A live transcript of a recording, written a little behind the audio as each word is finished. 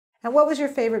And what was your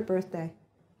favorite birthday?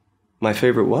 My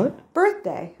favorite what?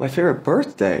 Birthday. My favorite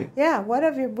birthday? Yeah,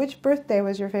 which birthday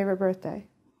was your favorite birthday?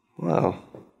 Wow.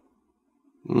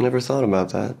 Never thought about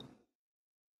that.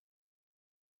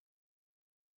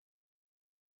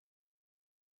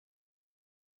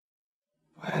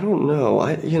 I don't know.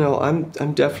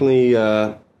 I'm definitely,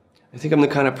 I think I'm the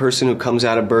kind of person who comes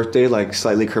out of birthday like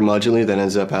slightly curmudgeonly, then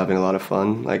ends up having a lot of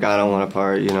fun. Like, I don't want to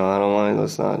party, I don't want to,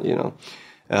 let's not,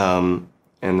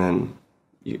 and then,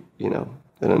 it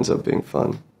ends up being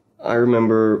fun. I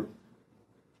remember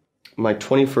my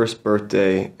 21st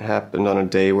birthday happened on a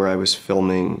day where I was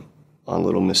filming on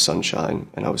Little Miss Sunshine,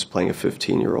 and I was playing a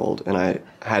 15-year-old, and I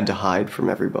had to hide from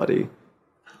everybody.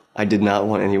 I did not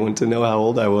want anyone to know how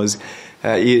old I was.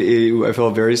 I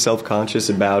felt very self-conscious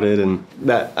about it, and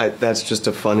that's just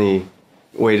a funny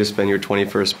way to spend your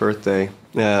 21st birthday.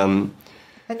 And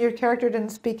your character didn't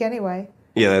speak anyway.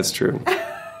 Yeah, that's true.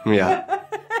 Yeah.